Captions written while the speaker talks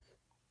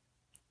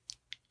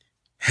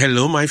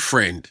Hello, my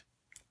friend.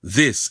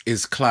 This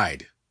is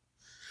Clyde.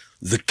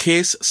 The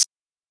case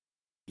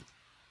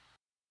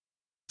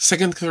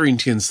 2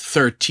 Corinthians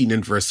 13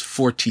 and verse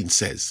 14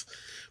 says,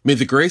 "May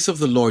the grace of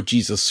the Lord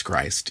Jesus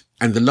Christ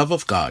and the love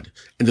of God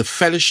and the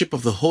fellowship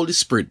of the Holy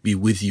Spirit be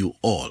with you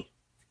all."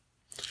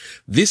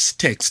 This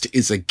text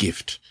is a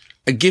gift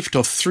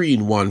of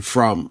 3-in-1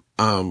 from,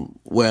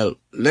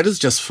 let us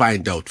just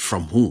find out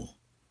from whom.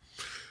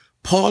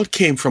 Paul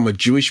came from a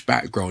Jewish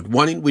background,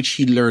 one in which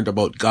he learned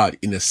about God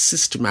in a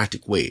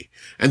systematic way,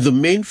 and the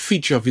main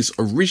feature of his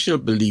original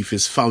belief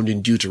is found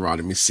in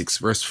Deuteronomy 6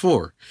 verse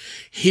 4.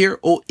 "Hear,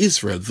 O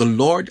Israel, the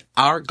Lord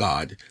our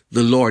God,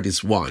 the Lord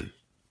is one."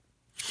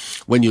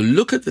 When you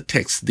look at the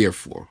text,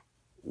 therefore,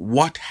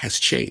 what has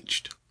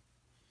changed?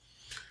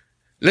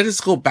 Let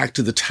us go back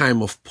to the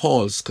time of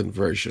Paul's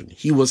conversion.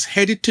 He was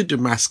headed to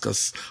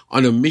Damascus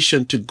on a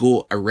mission to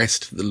go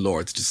arrest the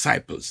Lord's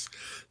disciples.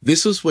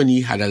 This was when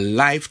he had a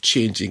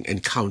life-changing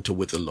encounter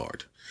with the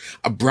Lord.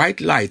 A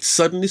bright light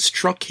suddenly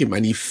struck him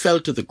and he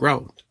fell to the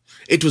ground.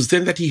 It was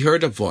then that he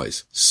heard a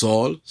voice,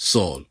 "Saul,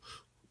 Saul,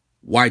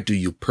 why do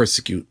you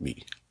persecute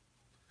me?"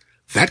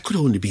 That could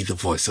only be the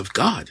voice of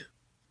God.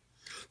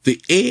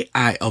 The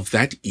AI of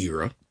that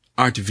era,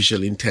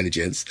 artificial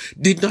intelligence,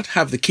 did not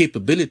have the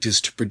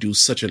capabilities to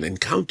produce such an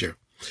encounter.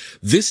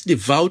 This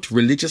devout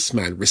religious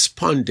man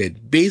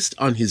responded based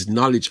on his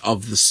knowledge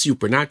of the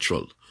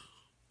supernatural.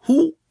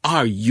 "Who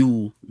are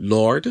you,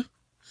 Lord?"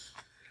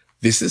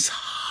 This is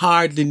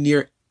hardly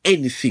near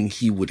anything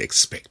he would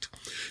expect.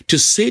 To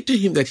say to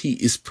him that he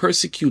is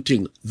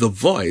persecuting the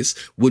voice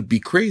would be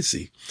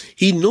crazy.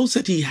 He knows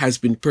that he has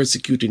been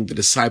persecuting the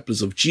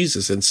disciples of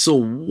Jesus, and so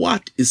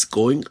what is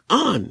going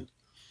on?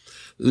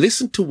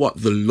 Listen to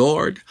what the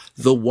Lord,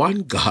 the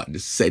one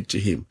God, said to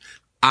him.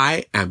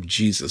 "I am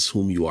Jesus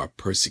whom you are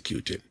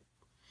persecuting."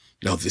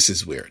 Now this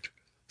is weird.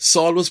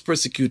 Saul was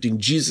persecuting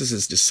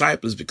Jesus'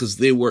 disciples because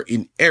they were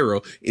in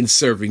error in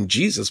serving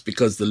Jesus,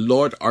 because the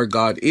Lord our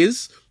God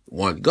is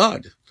one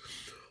God.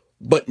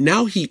 But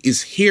now he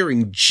is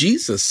hearing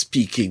Jesus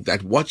speaking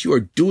that what you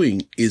are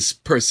doing is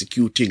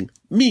persecuting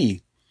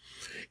me.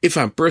 If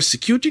I'm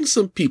persecuting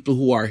some people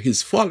who are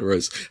his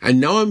followers, and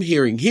now I'm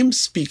hearing him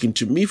speaking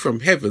to me from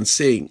heaven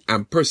saying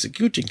I'm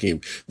persecuting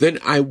him, then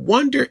I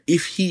wonder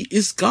if he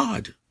is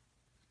God.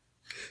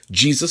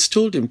 Jesus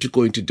told him to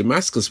go into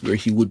Damascus where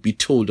he would be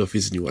told of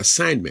his new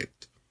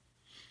assignment.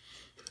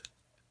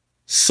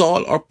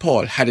 Saul or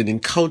Paul had an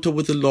encounter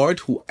with the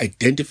Lord who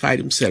identified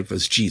himself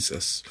as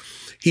Jesus.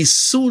 He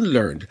soon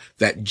learned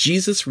that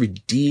Jesus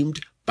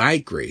redeemed by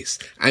grace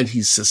and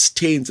he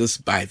sustains us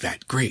by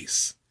that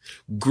grace.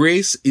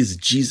 Grace is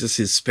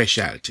Jesus'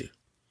 specialty.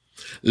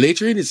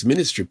 Later in his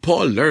ministry,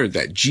 Paul learned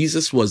that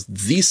Jesus was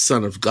the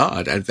Son of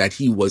God and that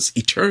he was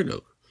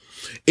eternal.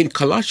 In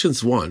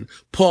Colossians 1,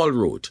 Paul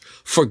wrote,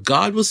 "For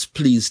God was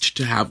pleased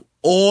to have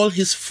all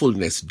his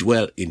fullness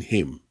dwell in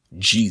him,"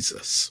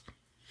 Jesus.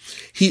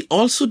 He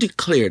also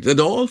declared that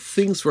all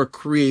things were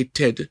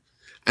created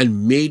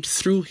and made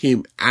through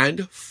him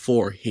and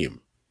for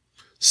him.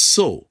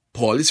 So,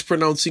 Paul is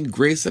pronouncing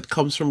grace that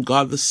comes from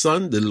God the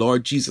Son, the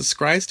Lord Jesus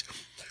Christ.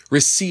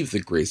 Receive the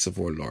grace of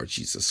our Lord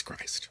Jesus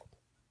Christ.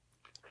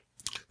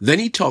 Then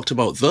he talked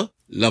about the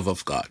love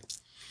of God.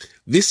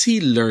 This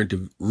he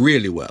learned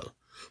really well.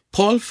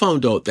 Paul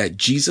found out that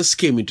Jesus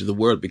came into the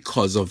world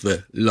because of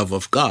the love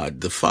of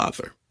God, the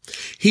Father.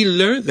 He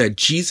learned that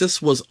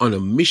Jesus was on a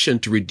mission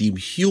to redeem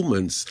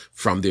humans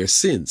from their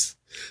sins.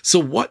 So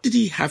what did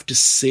he have to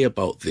say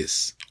about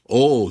this?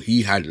 Oh,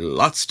 he had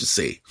lots to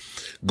say.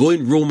 Go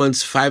in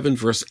Romans 5 and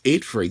verse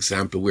 8, for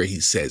example, where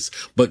he says,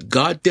 "But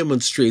God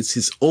demonstrates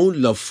his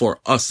own love for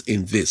us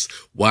in this,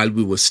 while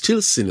we were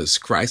still sinners,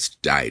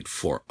 Christ died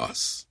for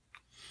us."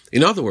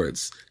 In other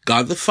words,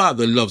 God the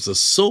Father loves us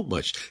so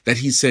much that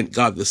he sent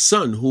God the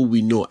Son, who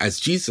we know as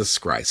Jesus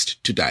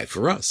Christ, to die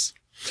for us.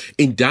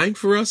 In dying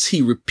for us,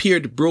 he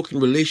repaired broken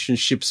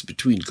relationships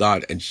between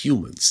God and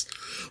humans.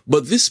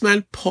 But this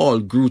man Paul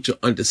grew to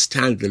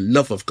understand the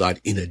love of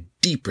God in a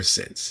deeper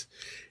sense.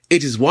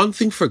 It is one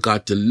thing for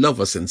God to love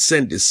us and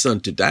send his Son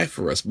to die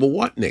for us, but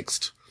what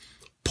next?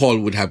 Paul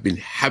would have been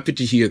happy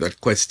to hear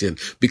that question,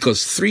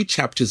 because 3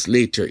 chapters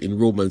later in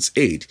Romans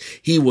 8,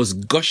 he was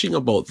gushing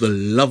about the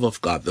love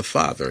of God the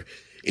Father.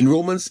 In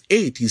Romans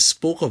 8, he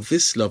spoke of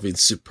this love in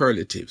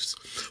superlatives.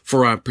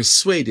 "For I am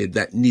persuaded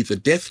that neither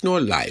death nor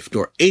life,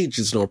 nor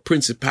angels, nor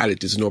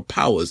principalities, nor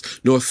powers,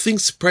 nor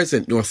things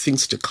present, nor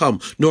things to come,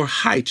 nor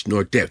height,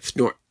 nor depth,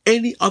 nor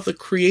any other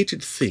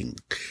created thing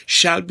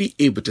shall be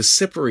able to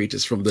separate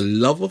us from the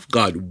love of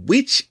God,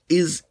 which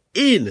is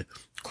in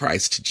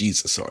Christ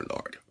Jesus our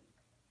Lord."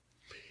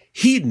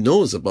 He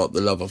knows about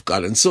the love of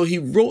God, and so he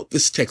wrote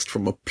this text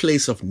from a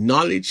place of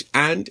knowledge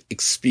and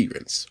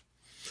experience.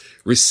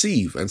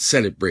 Receive and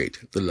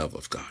celebrate the love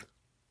of God.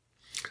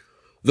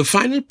 The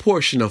final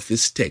portion of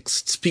this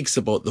text speaks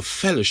about the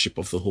fellowship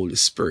of the Holy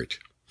Spirit.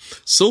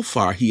 So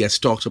far, he has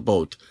talked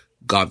about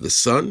God the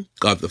Son,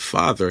 God the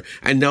Father,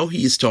 and now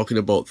he is talking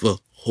about the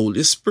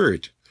Holy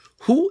Spirit.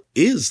 Who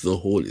is the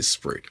Holy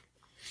Spirit?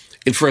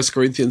 In 1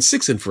 Corinthians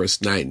 6 and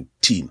verse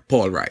 19,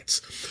 Paul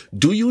writes,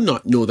 "Do you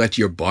not know that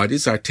your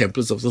bodies are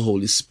temples of the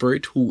Holy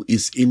Spirit who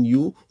is in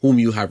you, whom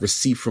you have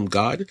received from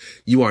God?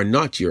 You are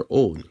not your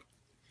own."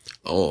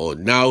 Oh,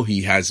 now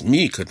he has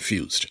me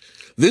confused.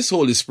 This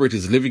Holy Spirit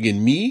is living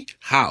in me?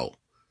 How?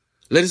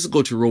 Let us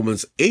go to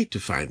Romans 8 to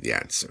find the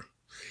answer.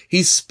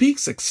 He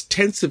speaks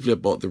extensively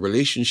about the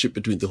relationship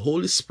between the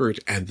Holy Spirit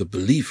and the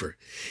believer.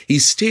 He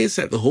states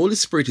that the Holy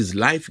Spirit is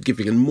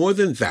life-giving, and more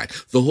than that,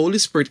 the Holy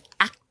Spirit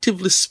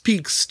actively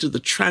speaks to the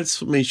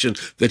transformation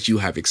that you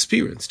have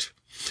experienced.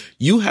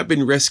 You have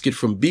been rescued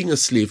from being a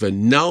slave,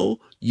 and now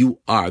you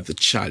are the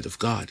child of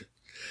God.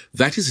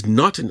 That is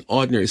not an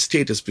ordinary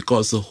status,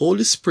 because the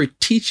Holy Spirit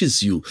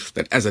teaches you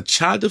that as a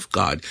child of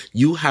God,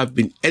 you have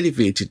been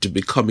elevated to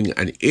becoming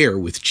an heir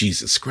with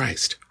Jesus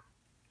Christ.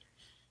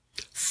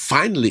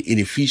 Finally, in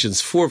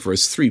Ephesians 4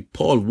 verse 3,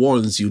 Paul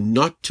warns you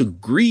not to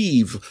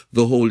grieve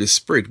the Holy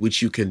Spirit,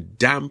 which you can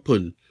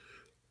dampen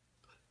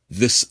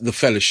the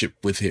fellowship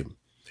with him.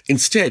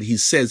 Instead, he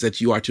says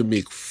that you are to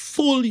make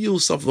full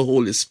use of the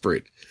Holy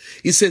Spirit.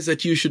 He says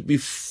that you should be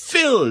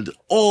filled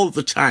all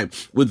the time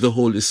with the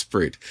Holy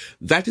Spirit.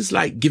 That is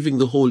like giving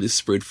the Holy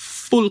Spirit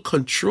full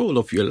control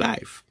of your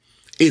life.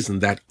 Isn't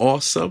that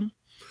awesome?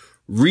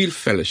 Real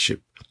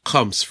fellowship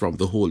comes from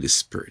the Holy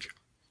Spirit.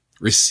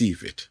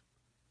 Receive it.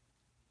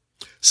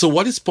 So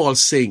what is Paul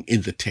saying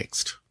in the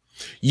text?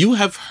 You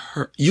have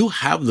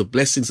the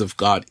blessings of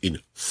God in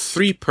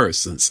 3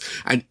 persons,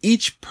 and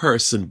each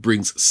person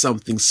brings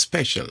something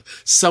special,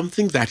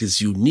 something that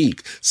is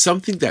unique,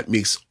 something that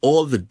makes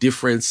all the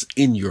difference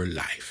in your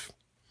life.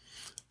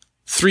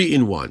 3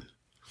 in 1.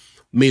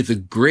 May the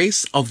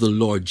grace of the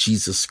Lord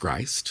Jesus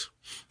Christ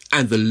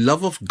and the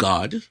love of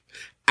God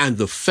and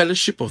the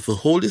fellowship of the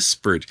Holy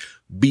Spirit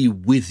be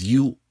with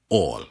you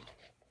all.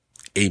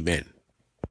 Amen.